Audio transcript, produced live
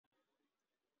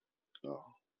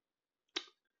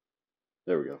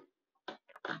There we go.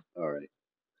 All right.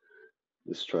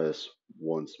 Let's try this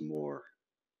once more.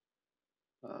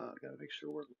 Gotta make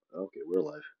sure we're okay. We're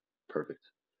live. Perfect.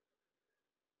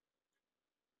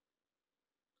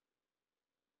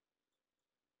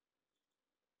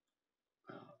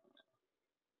 Uh,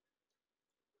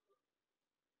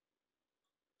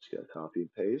 just gotta copy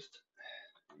and paste.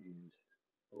 And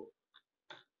oh,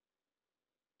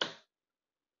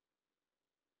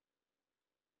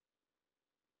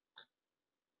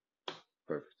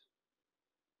 perfect.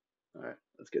 All right.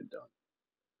 Let's get done.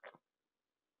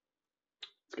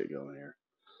 Let's get going here.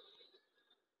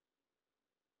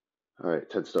 All right.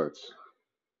 10 starts.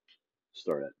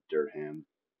 Start at Durham.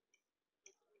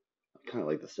 I kind of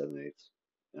like the 7/8.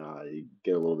 You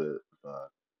get a little bit of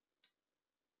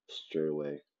straight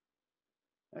away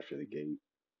after the gate.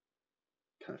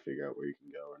 Kind of figure out where you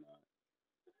can go or not.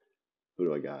 Who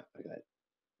do I got? I got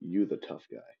you, the tough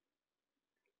guy.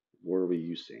 Where were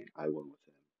you saying? I went with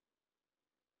him.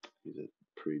 He's a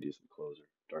pretty decent closer.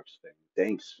 Dark Sphinx.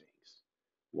 Dang Sphinx.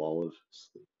 Wall of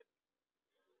Sleep.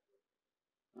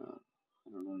 I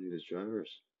don't know any of his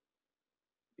drivers.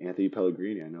 Anthony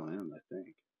Pellegrini, I know him, I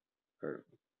think. Or,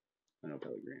 I know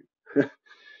Pellegrini.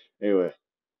 Anyway,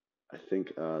 I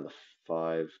think the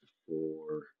 5,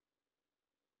 4.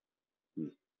 Hmm,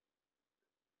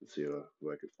 let's see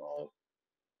who I could follow.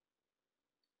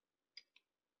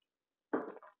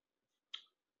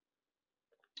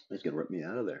 He's going to rip me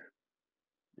out of there.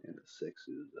 And the 6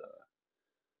 is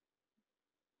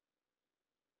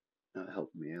not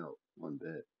helping me out one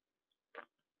bit.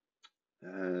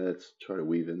 Let's try to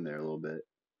weave in there a little bit.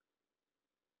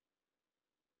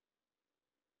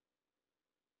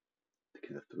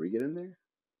 Can the 3 get in there?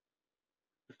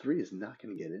 The 3 is not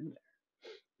going to get in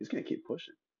there. He's going to keep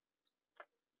pushing.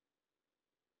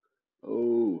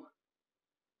 Oh,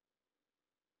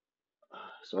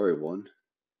 sorry, 1.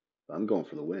 I'm going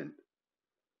for the win.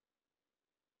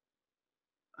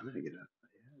 I'm going to get a.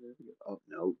 Yeah, there we go. Oh,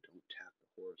 no, don't tap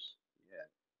the horse. Yeah,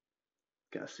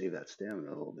 gotta save that stamina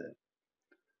a little bit.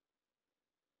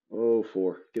 Oh,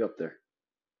 4. Get up there.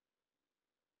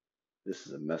 This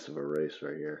is a mess of a race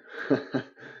right here. Let's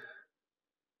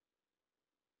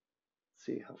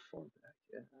see how far back.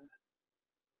 Yeah,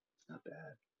 it's not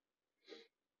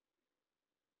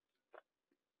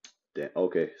bad.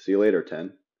 Okay, see you later,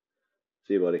 10.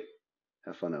 See you, buddy.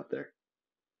 Have fun out there.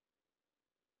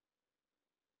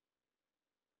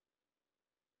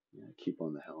 Yeah, keep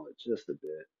on the helmet just a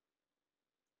bit.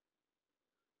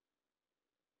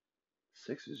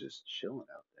 6 is just chilling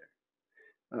out there.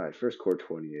 All right, first quarter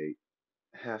 28,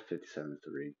 half 57.3.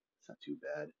 It's not too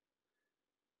bad.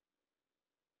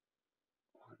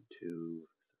 1, 2,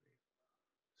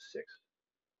 6.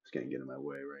 It's gonna get in my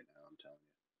way right now. I'm telling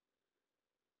you.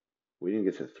 We didn't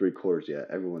get to 3 quarters yet.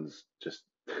 Everyone's just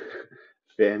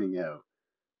fanning out.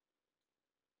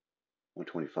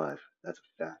 125. That's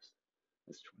fast.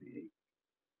 That's 28.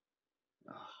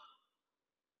 Oh,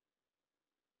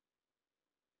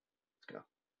 let's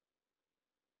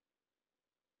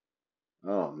go.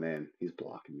 Oh man, he's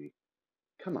blocking me.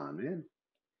 Come on, man.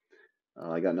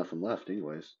 I got nothing left,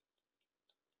 anyways.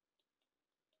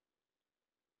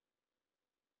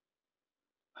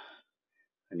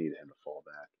 I need him to fall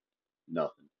back.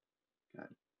 Nothing. God.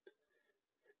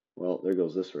 Well, there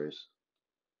goes this race.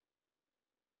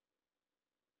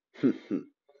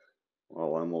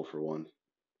 Well, I'm 0 for 1.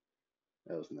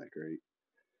 That wasn't that great.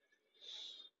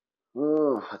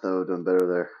 Oh, I thought I would have done better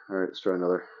there. All right, let's try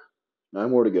another. 9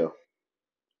 more to go.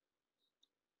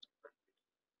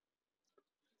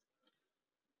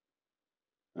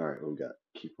 All right, what we got?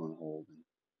 Keep on holding.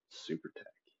 Super Tech.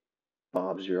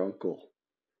 Bob's your uncle.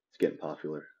 It's getting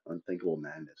popular. Unthinkable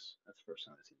Madness. That's the first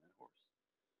time I've seen that horse.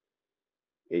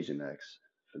 Agent X.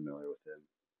 Familiar with him.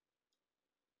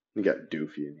 We got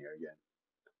Doofy in here again.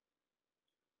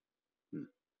 Hmm.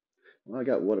 Well, I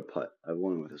got What a Putt. I've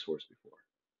won with this horse before.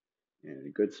 And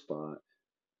a good spot.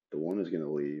 The 1 is going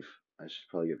to leave. I should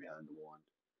probably get behind the 1.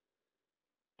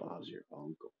 Bob's your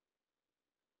uncle.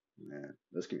 Man,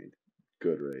 this can be a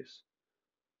good race.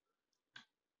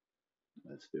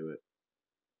 Let's do it.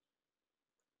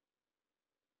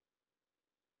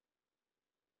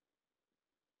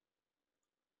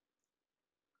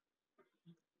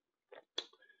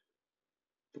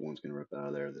 The 1's going to rip out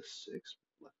of there. The 6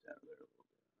 left out of there a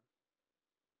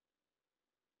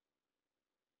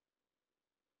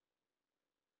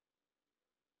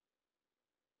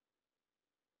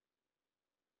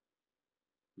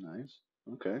little bit. Nice.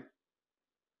 Okay.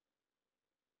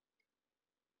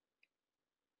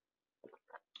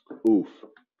 Oof.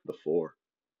 The 4.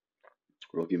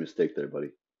 Rookie mistake there,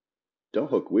 buddy. Don't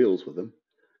hook wheels with him.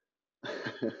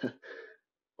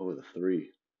 Oh, the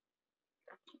 3.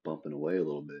 Bumping away a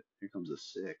little bit. Here comes a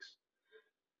 6.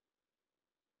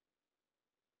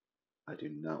 I do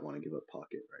not want to give up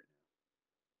pocket right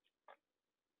now.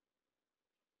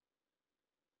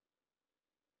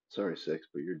 Sorry, 6,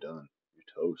 but you're done. You're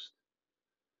toast.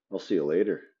 I'll see you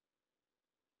later.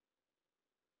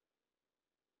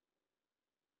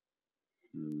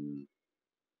 Hmm.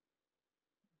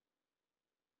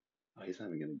 Oh, he's not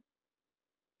even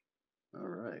gonna. All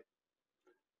right.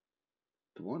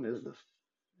 The 1 is the.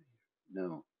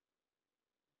 No.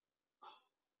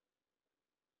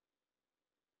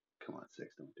 Come on,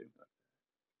 6. Don't do that.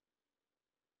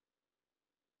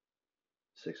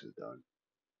 6 is done.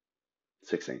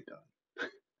 6 ain't done.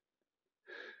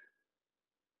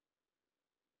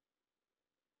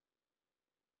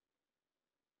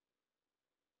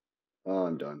 Oh,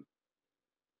 I'm done.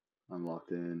 I'm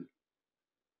locked in.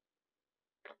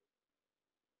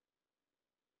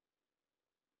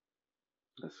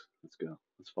 Let's go.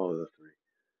 Let's follow the 3.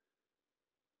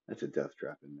 That's a death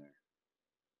trap in there.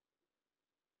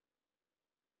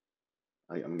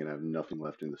 I'm gonna have nothing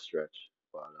left in the stretch,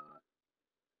 but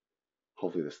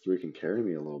hopefully this 3 can carry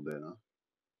me a little bit, huh?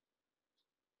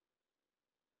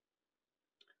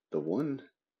 The 1,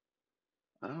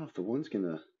 I don't know if the 1's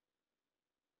gonna.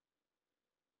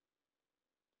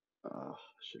 I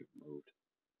should have moved.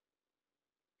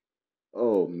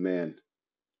 Oh man.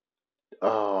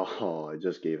 Oh, I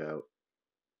just gave out.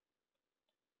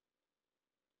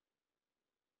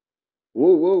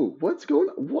 Whoa, whoa, what's going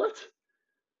on? What?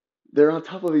 They're on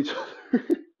top of each other.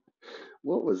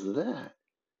 What was that?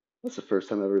 That's the first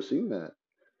time I've ever seen that.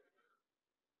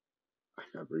 I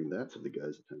gotta bring that to the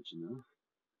guy's attention now.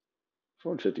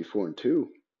 454 and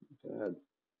 2. Bad.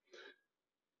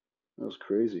 That was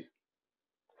crazy.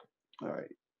 All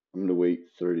right. I'm gonna wait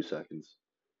 30 seconds.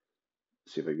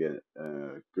 See if I get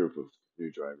a group of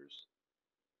new drivers.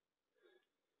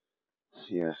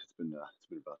 Yeah, it's been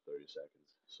about 30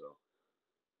 seconds. So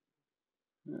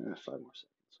 5 more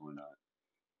seconds. Why not?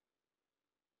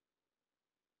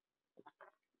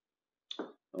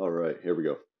 All right, here we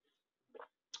go.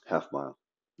 Half mile.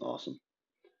 Awesome.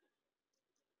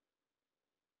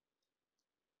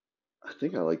 I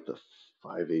think I like the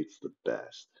 5/8 the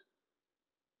best.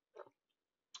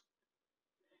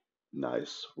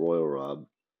 Nice. Royal Rob.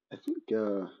 I think,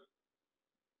 I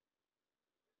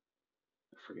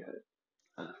forget it.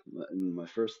 In my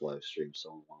first live stream,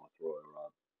 someone went with Royal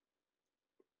Rob.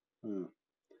 Hmm.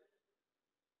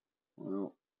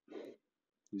 Well,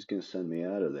 he's going to send me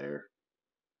out of there.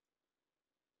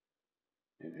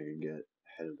 Maybe I can get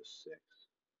ahead of the 6.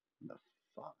 The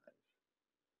 5.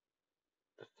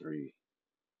 The 3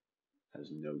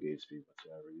 has no gate speed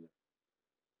whatsoever either.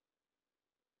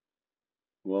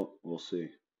 Well, we'll see.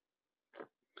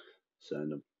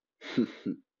 Send him.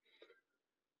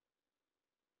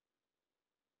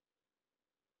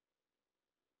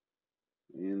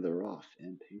 And they're off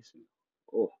and pacing.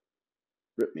 Oh,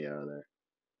 rip me out of there.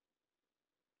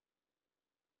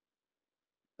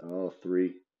 Oh,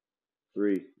 3.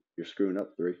 3. You're screwing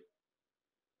up, 3.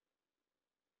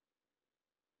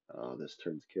 Oh, this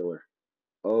turn's killer.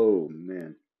 Oh,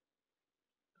 man.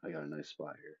 I got a nice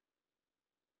spot here.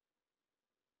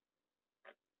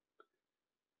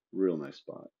 Real nice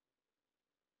spot.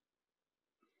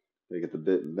 They get the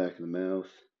bit in the back of the mouth.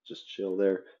 Just chill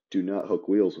there. Do not hook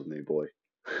wheels with me, boy.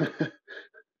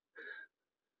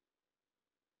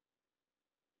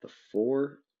 The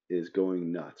 4 is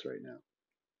going nuts right now.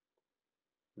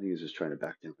 I think he's just trying to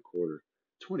back down the quarter.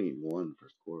 21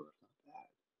 first quarter. Not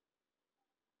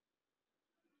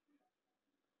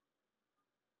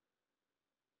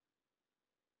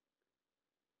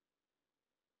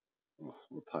bad. Oh,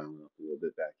 we're piling up a little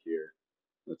bit back here.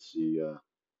 Let's see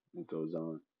what goes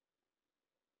on.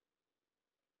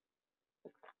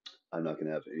 I'm not going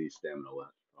to have any stamina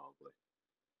left, probably.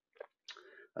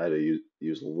 I had to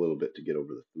use a little bit to get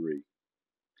over the 3.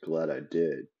 Glad I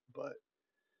did, but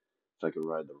if I could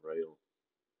ride the rail,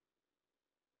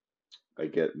 I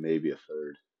get maybe a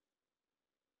third.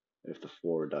 If the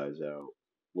 4 dies out,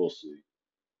 we'll see.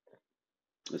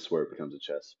 This is where it becomes a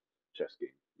chess game.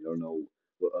 You don't know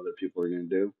what other people are going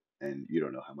to do, and you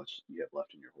don't know how much you have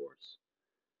left in your horse.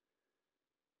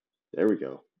 There we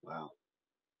go. Wow.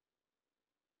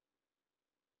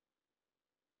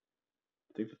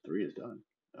 I think the 3 is done.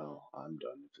 Oh, I'm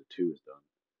done. If the 2 is done,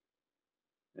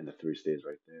 and the 3 stays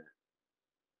right there.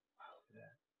 Wow, look at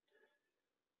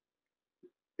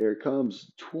that. Here it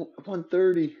comes.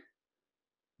 130.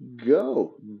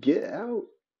 Go. Get out.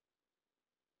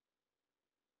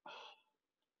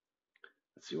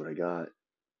 Let's see what I got.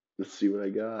 Let's see what I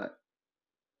got.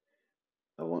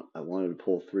 I wanted to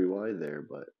pull 3 wide there,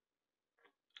 but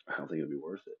I don't think it'd be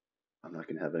worth it. I'm not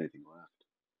gonna have anything left.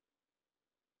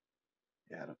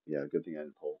 Yeah, good thing I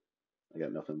didn't pull. I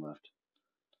got nothing left.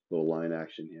 Little line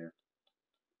action here.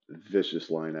 Vicious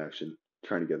line action.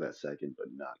 Trying to get that second, but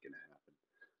not gonna happen.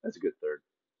 That's a good third.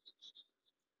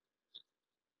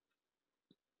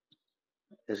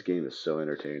 This game is so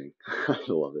entertaining. I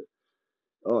love it.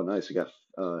 Oh, nice. I got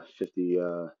 50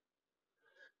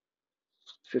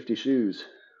 shoes.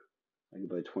 I can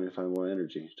buy 25 more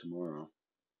energy tomorrow.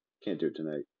 Can't do it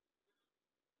tonight.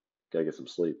 Gotta get some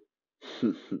sleep.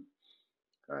 All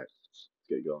right, let's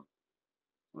get it going.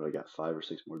 What, I got 5 or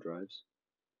 6 more drives?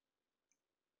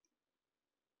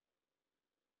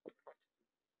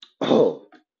 Oh,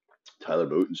 Tyler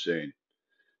Bootenshain.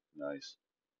 Nice.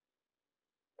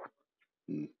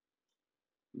 Hmm.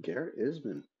 Garrett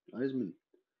Eisman.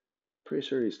 Pretty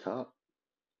sure he's top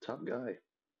guy.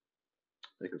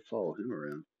 I could follow him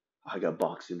around. I got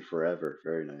boxing forever.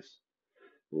 Very nice.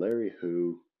 Larry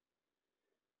Who.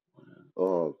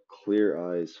 Oh, Clear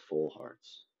Eyes, Full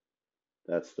Hearts.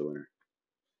 That's the winner.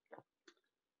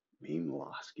 Meme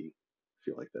Losky. I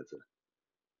feel like that's a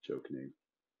joke name.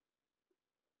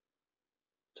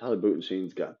 Tyler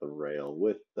Bootenshain's got the rail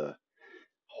with the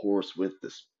horse with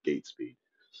the gate speed.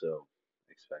 So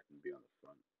I expect him to be on the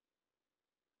front.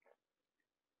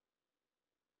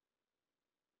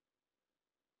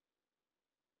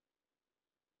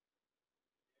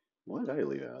 Why did I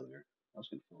leave it out of there? I was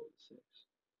going to follow the 6.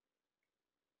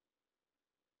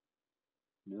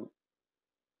 Nope.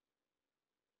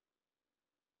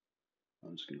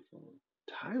 I'm just going to follow.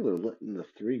 Tyler letting the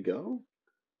 3 go?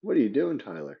 What are you doing,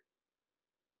 Tyler?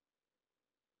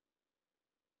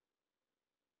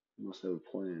 You must have a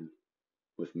plan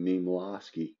with Meme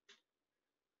Losky.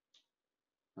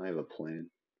 I have a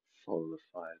plan. Follow the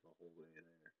 5 the whole way there.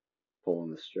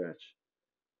 Pulling the stretch.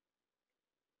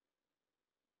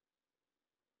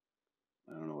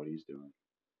 I don't know what he's doing.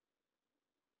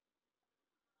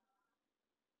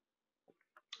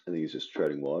 I think he's just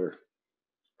treading water.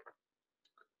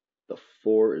 The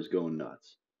 4 is going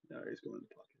nuts. All right, he's going in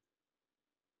the pocket.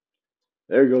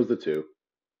 There goes the 2.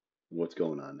 What's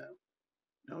going on now?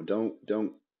 No, don't.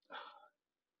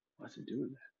 Why's it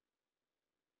doing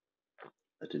that?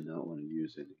 I did not want to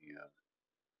use any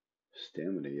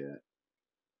stamina yet,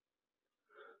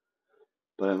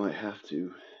 but I might have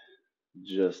to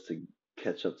just to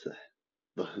catch up to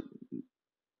the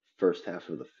first half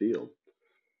of the field.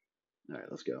 All right,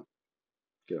 let's go.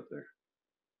 Get up there.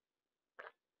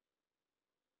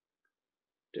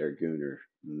 Derek Gooner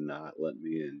not letting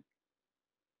me in.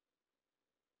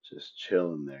 Just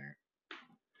chilling there.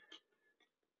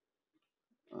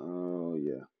 Oh,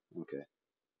 yeah. Okay.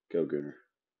 Go, Gooner.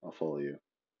 I'll follow you.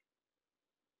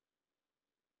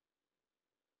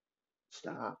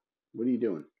 Stop. What are you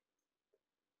doing?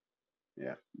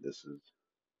 Yeah, this is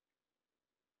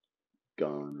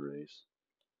gone race.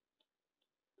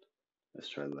 Let's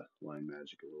try the line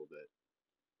magic a little bit.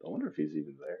 I wonder if he's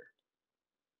even there.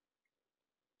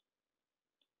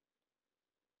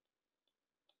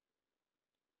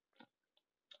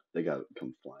 They got to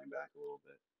come flying back a little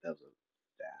bit. That was a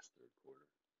fast third quarter.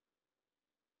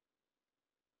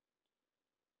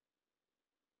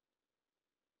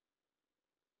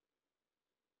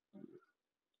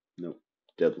 Nope.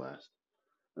 Dead last.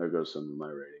 There goes some of my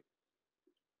rating.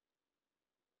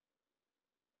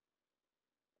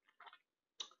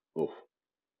 Oh.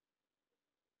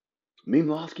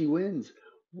 Mimlowski wins.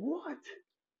 What?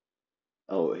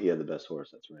 Oh, he had the best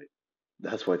horse. That's right.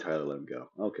 That's why Tyler let him go.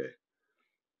 Okay.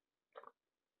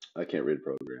 I can't read a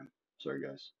program. Sorry,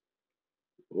 guys.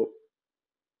 Oh,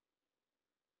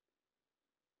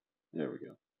 there we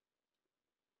go.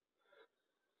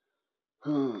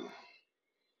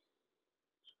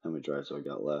 How many drives do I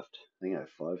got left? I think I have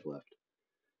 5 left.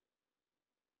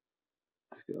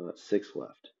 I got 6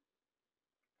 left.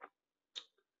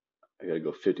 I gotta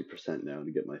go 50% now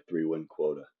to get my 3-win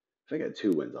quota. If I get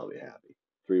 2 wins, I'll be happy.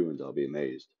 3 wins, I'll be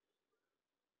amazed.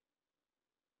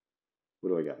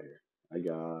 What do I got here? I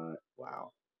got,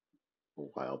 wow, a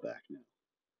while back now.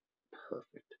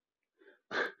 Perfect.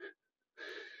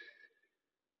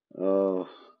 Oh,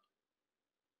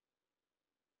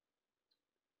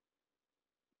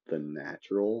 the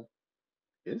natural.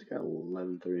 It's got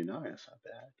 1139. That's not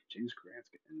bad. James Grant's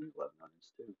getting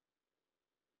 1100s too.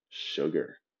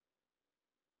 Sugar.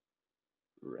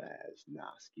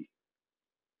 Raznoski.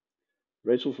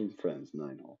 Rachel from Friends,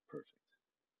 9 hole. Perfect.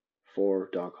 4,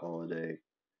 Doc Holliday.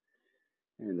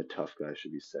 And the tough guy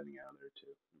should be setting out there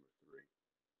too. Number 3.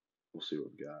 We'll see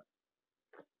what we got.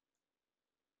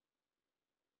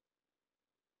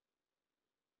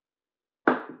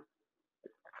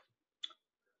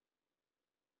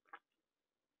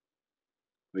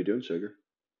 What are you doing, sugar?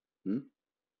 Hmm?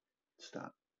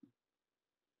 Stop.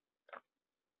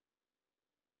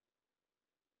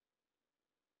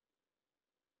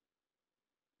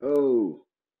 Oh,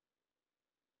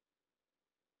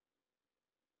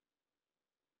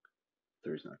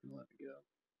 Three's not gonna let me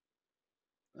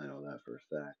go. I know that for a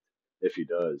fact. If he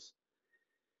does,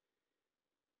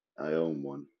 I own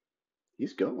one.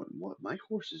 He's going. What? My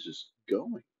horse is just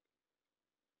going.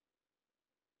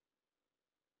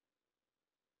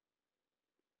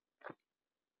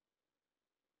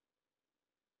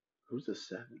 Who's the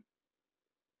seven?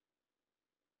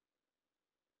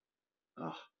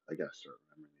 Oh, I gotta start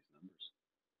remembering these numbers.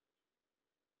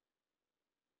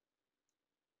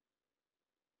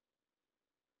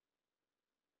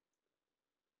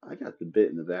 I got the bit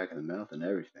in the back of the mouth and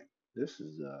everything. This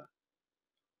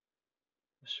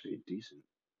should be decent.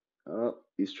 Oh,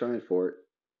 he's trying for it.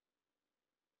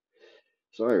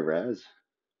 Sorry, Raz.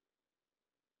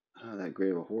 Oh, that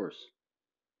great of a horse.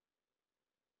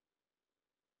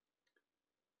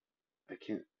 I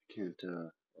can't.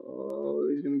 Oh,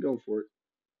 he's gonna go for it.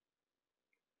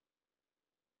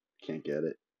 Can't get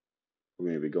it. We're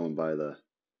gonna be going by the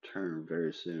turn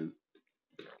very soon.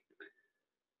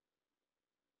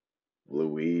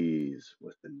 Louise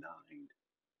with the 9.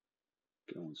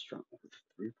 Going strong with the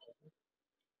 3 pole.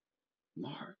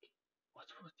 Mark,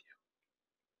 what's with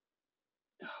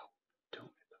you? No, don't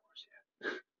hit the horse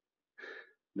yet.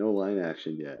 No line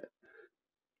action yet.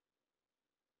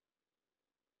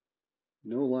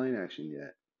 No line action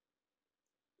yet.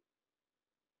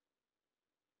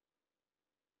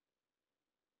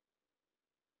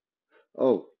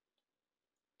 Oh,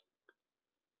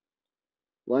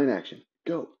 line action.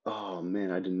 Go. Oh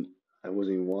man, I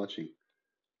wasn't even watching.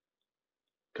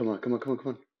 Come on, come on, come on, come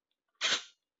on.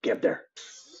 Get up there.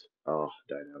 Oh,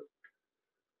 died out.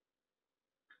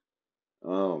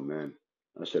 Oh man,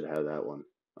 I should have had that one.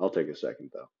 I'll take a second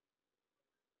though.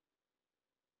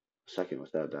 Second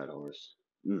without that horse.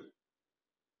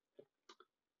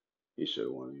 He should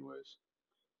have won anyways.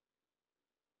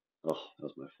 Oh, that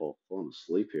was my fault. Falling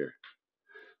asleep here.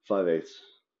 5/8.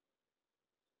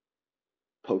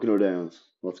 Pocono Downs.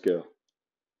 Let's go.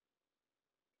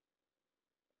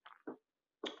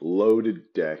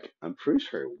 Loaded deck. I'm pretty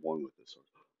sure I won with this one.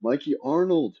 Mikey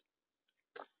Arnold.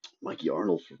 Mikey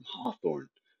Arnold from Hawthorne.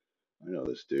 I know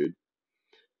this dude.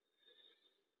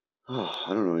 Oh,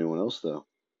 I don't know anyone else though.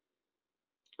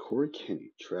 Corey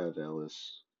Kenny, Trav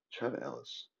Ellis. Trav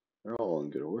Ellis. They're all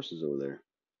on good horses over there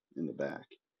in the back.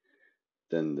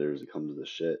 Then there's it comes to the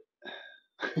shit.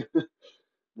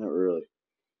 Not really.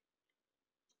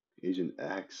 Agent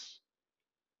X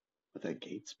with that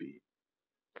gate speed.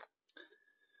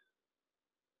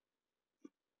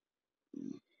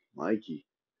 Mikey.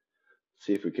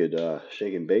 See if we could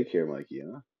shake and bake here, Mikey,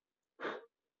 huh?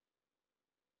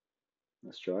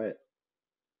 Let's try it.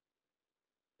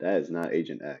 That is not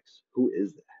Agent X. Who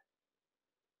is that?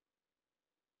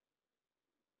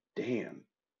 Damn,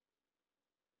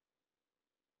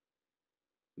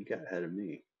 you got ahead of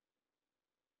me.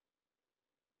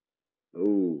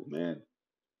 Oh, man.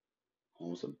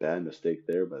 Almost a bad mistake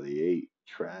there by the 8.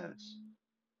 Travis.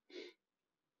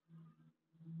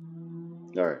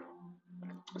 All right.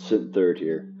 Sitting third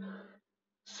here.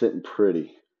 Sitting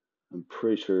pretty. I'm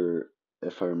pretty sure,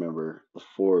 if I remember, the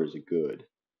 4 is a good.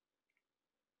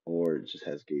 Or it just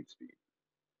has gate speed.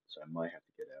 So I might have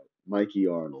to get out. Mikey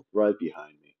Arnold right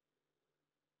behind me.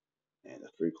 And the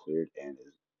 3 cleared and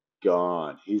is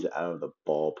gone. He's out of the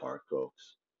ballpark,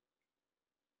 folks.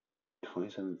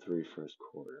 27-3 first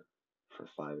quarter for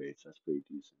 5/8. That's pretty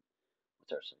decent.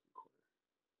 What's our second quarter?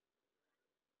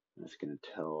 That's going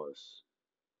to tell us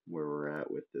where we're at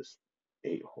with this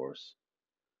 8 horse.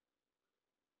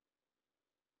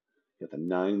 Got the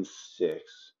 9-6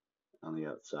 on the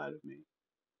outside of me.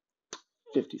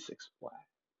 56 flat.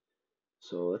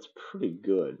 So that's pretty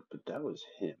good, but that was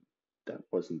him. That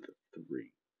wasn't the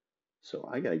 3. So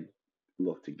I got to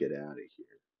look to get out of here.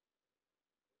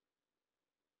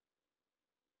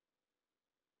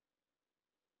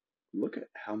 Look at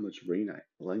how much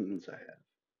lanes I have.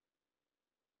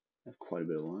 I have quite a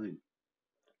bit of line.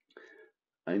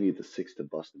 I need the 6 to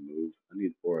bust a move. I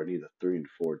need the 3 and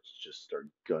 4 to just start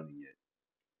gunning it,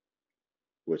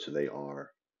 which they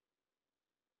are.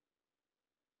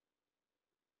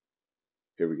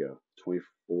 Here we go.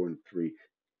 24-3.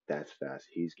 That's fast.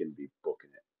 He's gonna be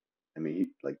booking it. I mean, he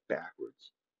like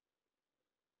backwards.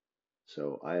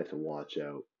 So I have to watch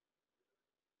out.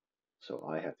 So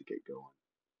I have to get going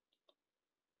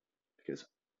because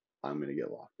I'm gonna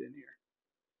get locked in here.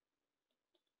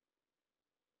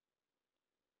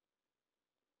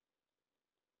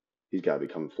 He's got to be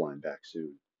coming flying back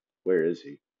soon. Where is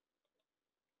he?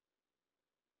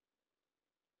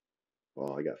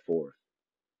 Well, I got fourth.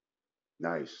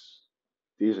 Nice.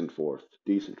 Decent fourth.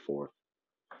 Decent fourth.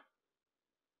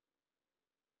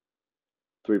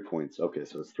 3 points. Okay,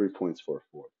 so it's 3 points for a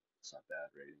fourth. It's not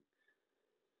bad rating.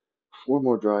 4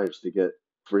 more drives to get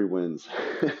 3 wins.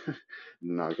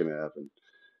 Not gonna happen.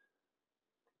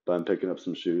 But I'm picking up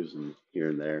some shoes and here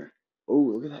and there. Oh,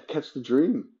 look at that. Catch the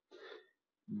dream.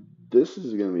 This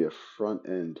is gonna be a front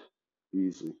end.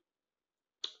 Easy.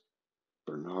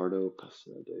 Bernardo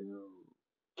Pasadeo.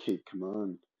 Kate, come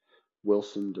on.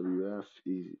 Wilson, WF,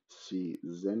 EC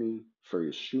Zenny,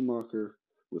 Fergus Schumacher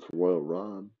with Royal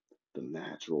Rob, the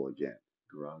natural again.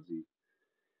 Grazi.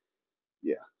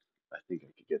 Yeah, I think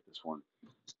I could get this one.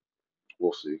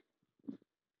 We'll see.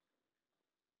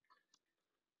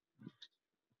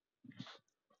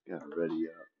 Got ready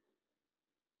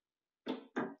up.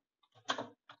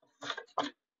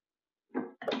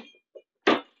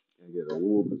 Gotta get a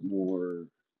little bit more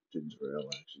ginger ale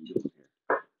action going here.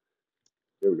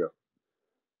 Here we go.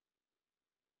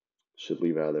 Should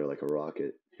leave out of there like a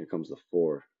rocket. Here comes the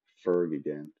 4. Ferg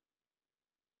again.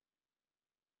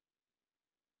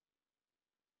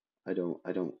 I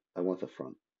want the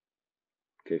front.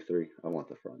 K3, I want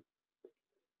the front.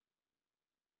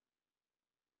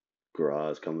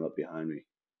 Graz coming up behind me.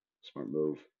 Smart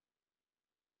move.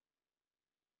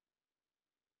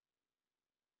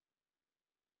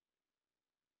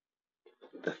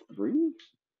 The 3?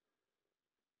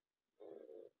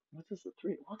 What does the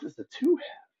 3? What does the 2 have?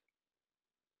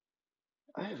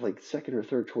 I have like second or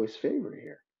third choice favorite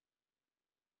here.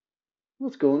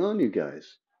 What's going on, you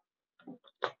guys? You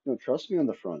don't trust me on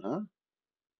the front, huh?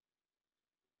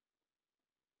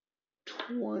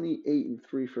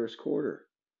 28-3 first quarter.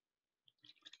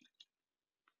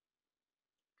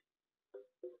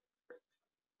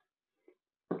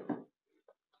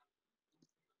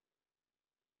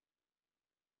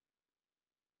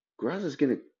 Graz is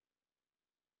gonna.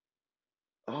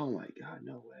 Oh my God,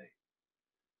 no way.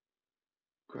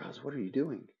 Graz, what are you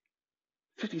doing?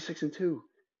 56-2.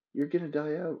 You're gonna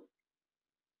die out.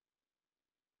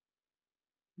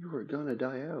 You are gonna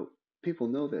die out. People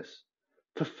know this.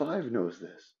 The 5 knows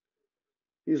this.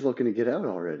 He's looking to get out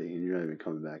already, and you're not even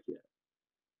coming back yet.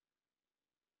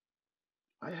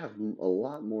 I have a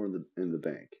lot more in the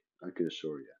bank. I can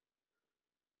assure you.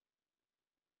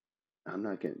 I'm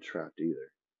not getting trapped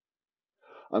either.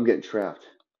 I'm getting trapped.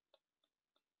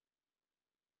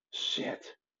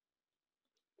 Shit.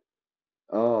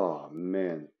 Oh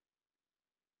man.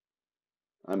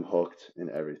 I'm hooked in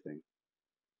everything.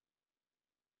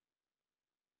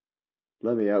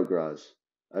 Let me out, Graz.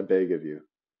 I beg of you.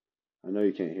 I know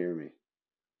you can't hear me.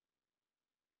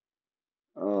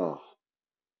 Oh,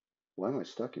 why am I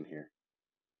stuck in here?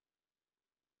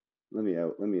 Let me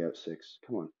out. Let me out 6.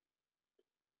 Come on.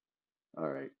 All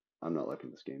right. I'm not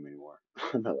liking this game anymore.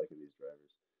 I'm not liking these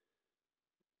drivers.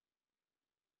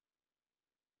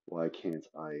 Why can't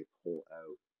I pull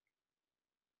out?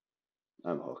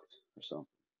 I'm hooked or something.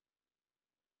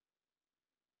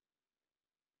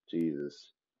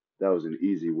 Jesus. That was an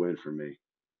easy win for me.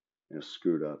 And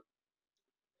screwed up.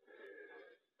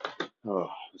 Oh,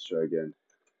 let's try again.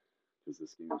 Because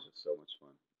this game is just so much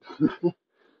fun.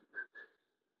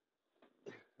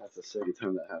 That's the second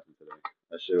time that happened today.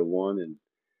 I should have won and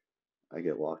I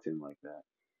get locked in like that.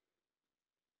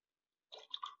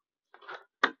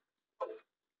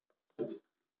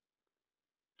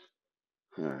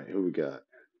 Alright, who we got?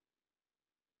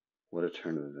 What a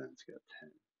turn of events. Got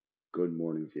 10. Good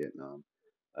morning, Vietnam.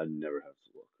 I'd never have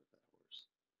to look with that horse.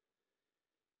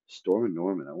 Storm and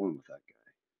Norman, I won with that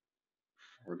guy.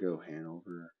 Fargo,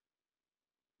 Hanover.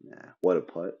 Nah, what a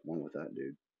putt. Won with that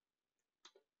dude.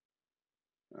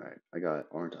 Alright, I got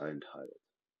Aren't I Entitled?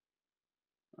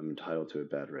 I'm entitled to a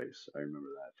bad race. I remember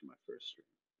that from my first stream.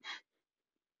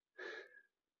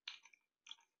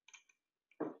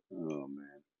 Oh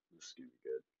man, this is gonna be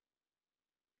good.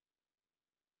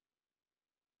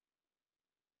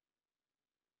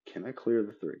 Can I clear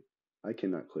the 3? I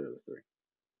cannot clear the 3.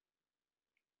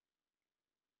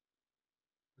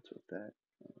 What's with that?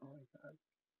 Oh my god.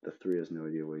 The 3 has no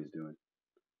idea what he's doing.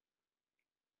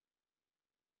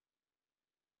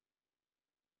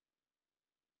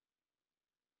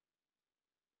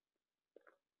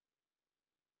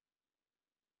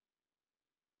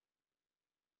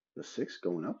 The 6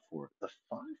 going up for it. The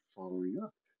 5 following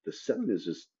up. The 7 is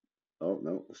just. Oh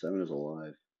no, the 7 is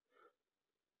alive.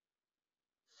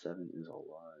 7 is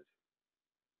alive.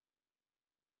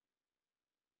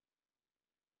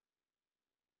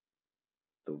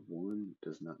 The 1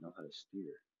 does not know how to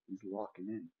steer. He's locking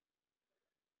in.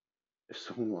 If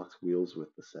someone wants wheels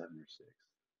with the 7 or 6,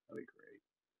 that'd be great.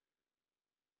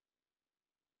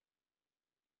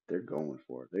 They're going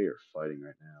for it. They are fighting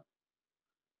right now.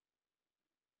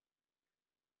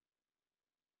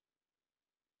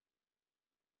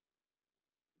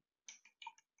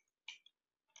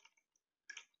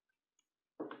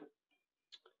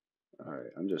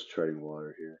 Alright, I'm just treading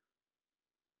water here.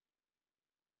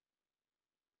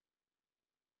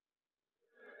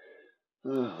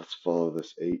 Let's follow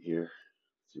this 8 here.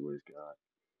 See what he's got.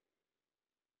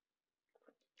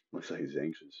 Looks like he's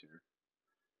anxious here.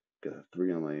 Got a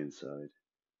 3 on my inside.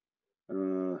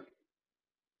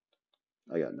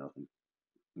 I got nothing.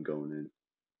 I'm going in.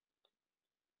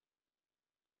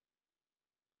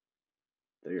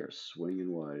 They are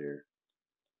swinging wide here.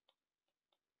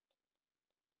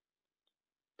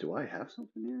 Do I have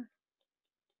something here?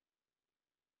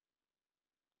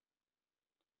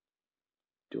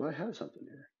 Do I have something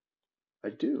here? I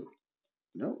do.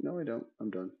 No, no, I don't. I'm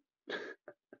done.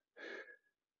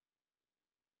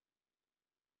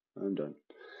 I'm done.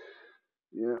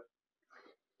 Yeah.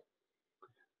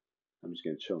 I'm just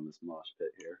gonna chill in this mosh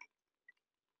pit here.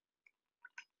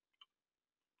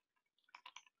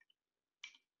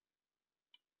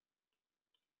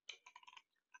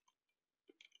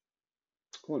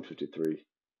 It's 153.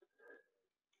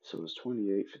 So it's 28.56.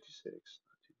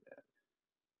 Not too bad.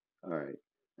 Alright.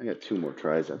 I got 2 more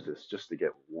tries at this just to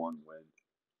get 1 win.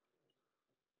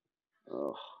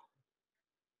 Oh.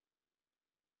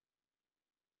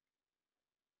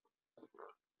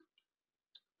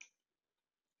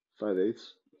 5/8.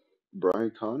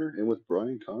 Brian Connor. And with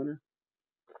Brian Connor.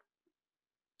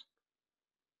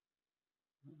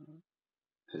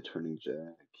 Head turning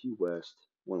jack. Key West.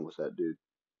 One with that dude.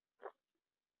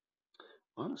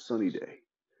 On a sunny day.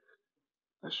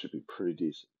 That should be pretty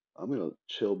decent. I'm gonna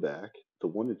chill back. The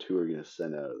 1 and 2 are gonna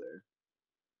send out of there.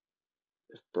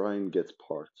 If Brian gets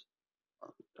parked,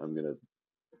 I'm gonna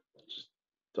just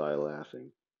die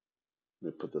laughing. I'm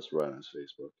gonna put this right on his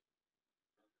Facebook.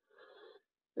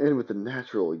 And with the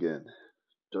natural again,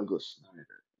 Douglas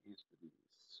Snyder.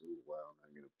 So wow,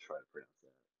 I'm gonna try to pronounce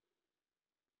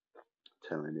that.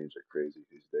 Italian names are crazy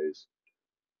these days.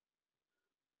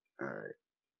 All right,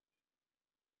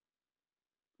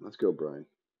 let's go, Brian.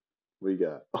 What do you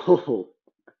got? Oh,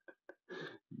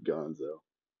 Gonzo.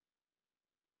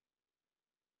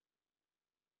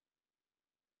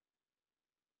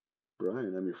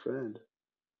 Brian, I'm your friend.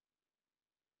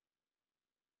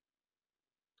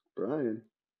 Brian.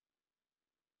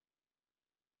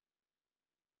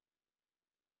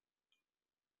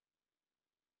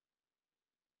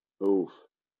 Oh,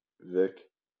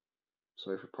 Vic.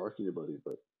 Sorry for parking you, buddy,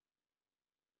 but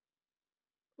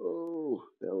oh,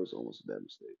 that was almost a bad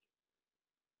mistake.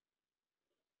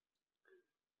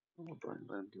 Oh, Brian,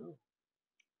 let him go.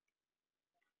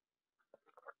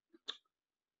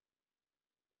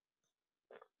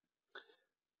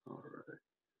 All right.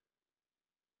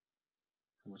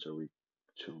 How much are we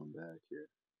chilling back here?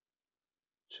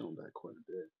 Chilling back quite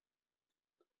a bit.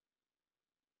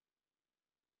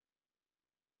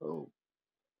 Oh,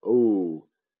 oh,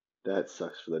 that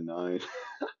sucks for the 9. It's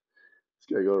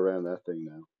gotta go around that thing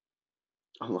now.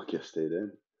 I'm lucky I stayed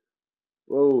in.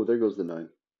 Whoa, there goes the 9.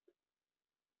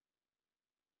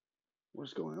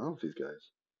 What's going on with these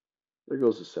guys? There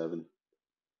goes the 7.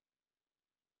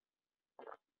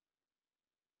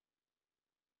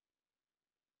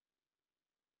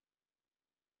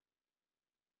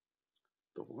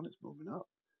 The 1 is moving up.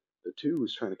 The 2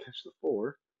 is trying to catch the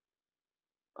 4.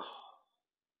 Oh,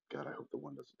 God, I hope the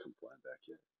 1 doesn't come flying back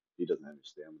yet. He doesn't have any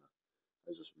stamina.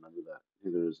 I just remember that.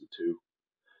 Neither does the 2.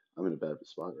 I'm in a bad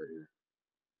spot right here.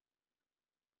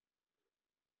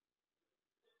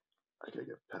 I gotta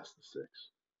get past the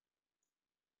 6.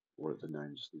 Or the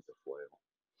 9 just needs a flail.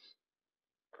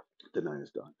 The 9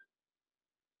 is done.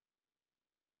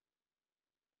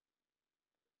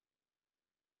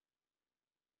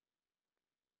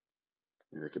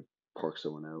 Maybe I could park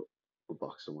someone out or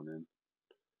box someone in.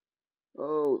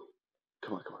 Oh,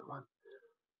 come on, come on, come on.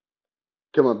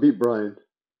 Come on, beat Brian.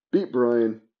 Beat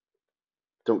Brian.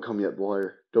 Don't come yet,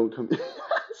 Dwyer. Don't come.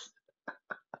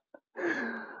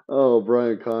 Oh,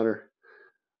 Brian Connor.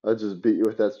 I just beat you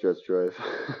with that stretch drive.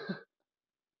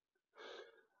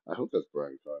 I hope that's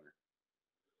Brian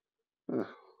Connor.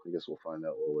 I guess we'll find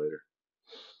out a little later.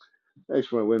 Thanks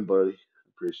for my win, buddy.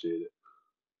 Appreciate it.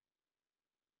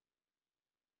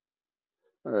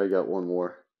 All right, I got one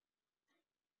more.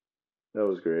 That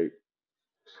was great.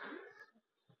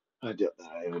 I doubt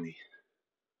that I have any.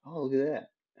 Oh, look at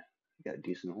that. You got a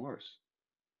decent horse.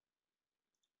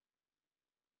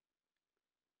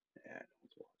 Yeah, no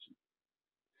one's watching.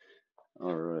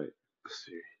 All right. Let's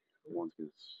see. The one's gonna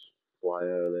fly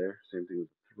out of there. Same thing with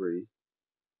the 3.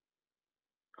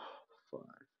 Oh,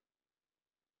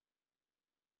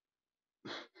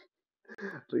 5.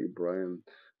 I think Brian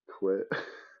quit.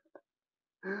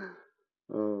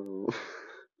 Oh,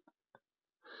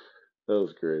 that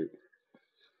was great.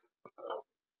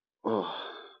 Oh,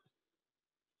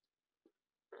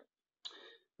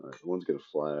 alright, the one's gonna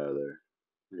fly out of there.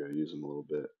 We gotta use him a little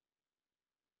bit.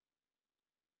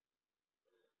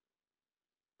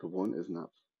 The one is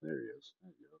not. There he is.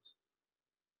 There he goes.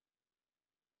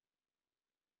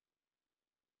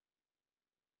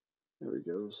 There he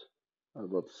goes.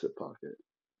 I'd love to sit pocket,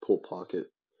 pull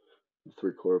pocket,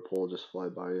 3/4 pull, just fly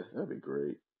by you. That'd be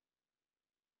great.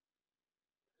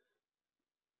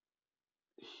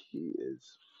 He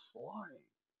is flying.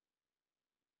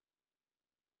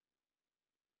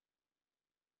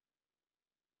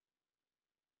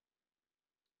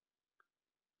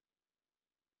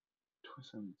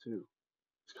 $272.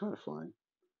 It's kind of flying.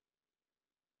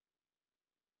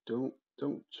 Don't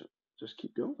just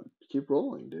keep going. Keep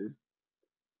rolling, dude.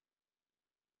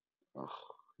 Oh,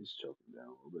 he's choking down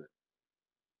a little bit.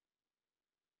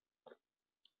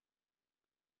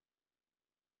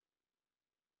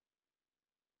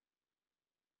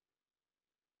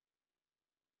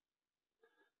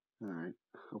 All right,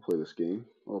 I'll play this game.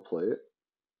 I'll play it.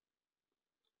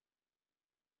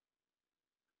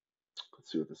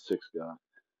 Let's see what the 6 got.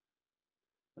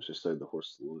 I should study the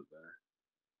horse a little bit better.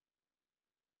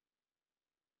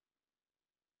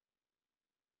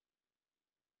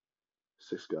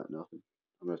 6 got nothing.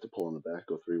 I'm gonna have to pull on the back,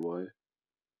 go 3 wide.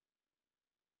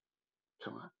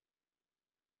 Come on.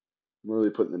 I'm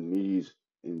really putting the knees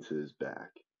into his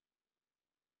back.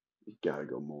 You gotta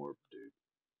go more, dude.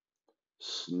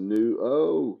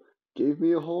 Oh, gave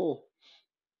me a hole.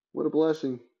 What a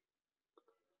blessing.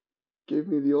 Gave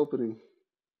me the opening.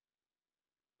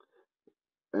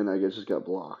 And I guess just got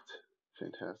blocked.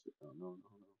 Fantastic. Oh, no.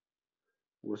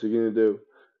 What's he gonna do?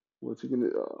 What's he gonna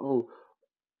do?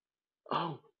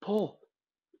 Oh, pull.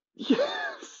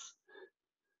 Yes.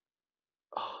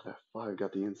 Oh, that 5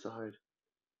 got the inside.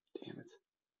 Damn it.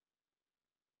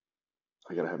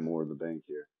 I gotta have more in the bank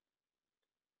here.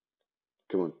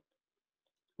 Come on.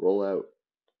 Roll out.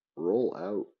 Roll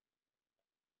out.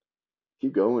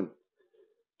 Keep going.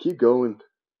 Keep going.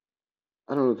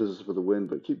 I don't know if this is for the win,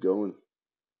 but keep going.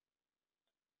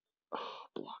 Oh,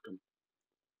 block him.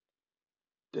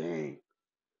 Dang.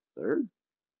 3rd?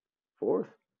 4th?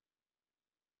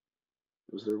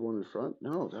 Was there one in front?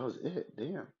 No, that was it.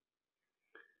 Damn.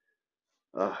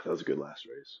 That was a good last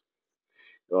race.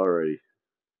 Alrighty.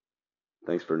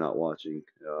 Thanks for not watching.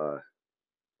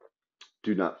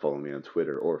 Do not follow me on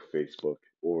Twitter or Facebook,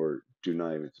 or do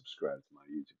not even subscribe to my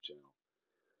YouTube channel.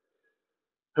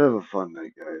 Have a fun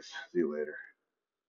night, guys. See you later.